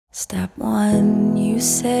Step one, you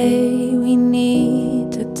say we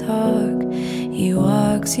need to talk. He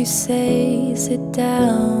walks, you say sit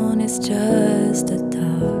down, it's just a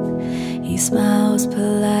talk. He smiles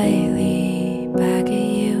politely back at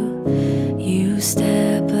you. You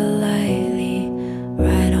step politely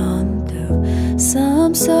right on through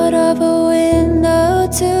some sort of a window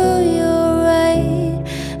to your right.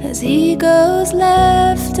 As he goes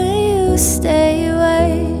left and you stay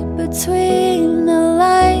right between the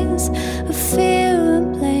lines of fear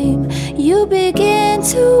and blame. You begin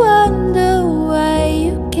to wonder why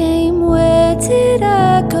you came. Where did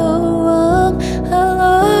I go wrong? I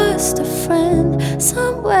lost a friend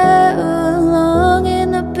somewhere along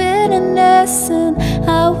in the bitterness, and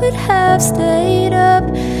I would have stayed up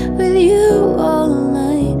with you all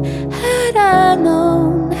night had I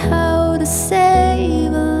known how to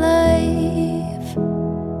save a life.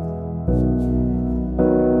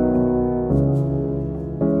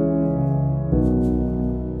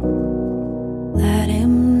 Let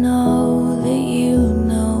him know that you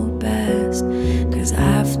know best, 'cause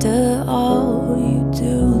after all you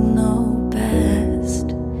do know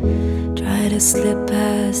best. Try to slip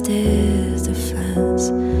past his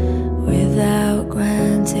defense without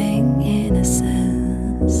granting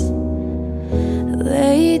innocence.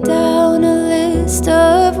 Lay down a list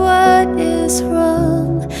of what is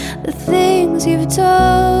wrong, the things you've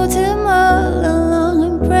told him all along,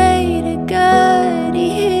 and pray to God he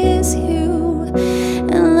hears you.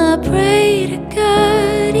 And I pray to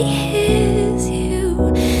God he hears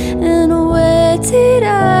you. And where did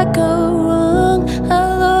I go wrong? I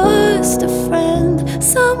lost a friend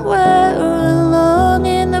somewhere along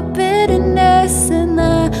in the bitterness, and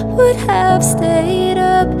I would have stayed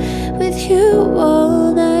up with you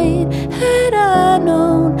all night had I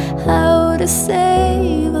known how to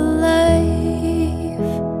save a life.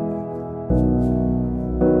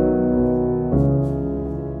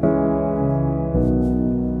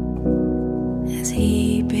 As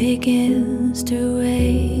he begins to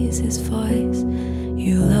raise his voice,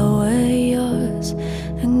 you lower yours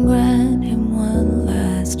and grant him one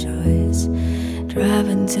last choice. Drive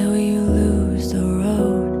until you lose the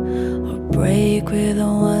road, or break with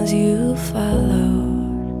the ones you followed.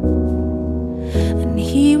 And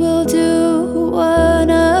he will do one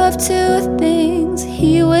of two things.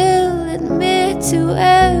 He will admit to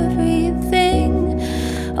everything,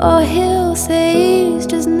 or he'll say he's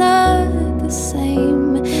just not the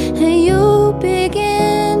same. And you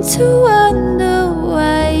begin to wonder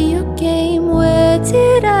why you came. Where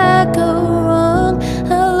did I go wrong?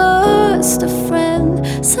 I lost a friend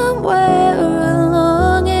somewhere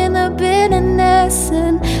along in the bitterness,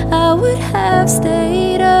 and I would have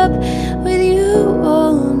stayed up with you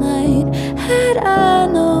all night had I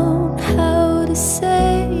known how to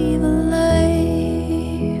save a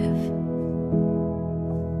life.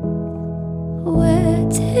 Where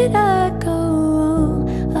did I go wrong?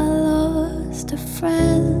 I lost a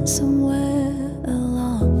friend somewhere.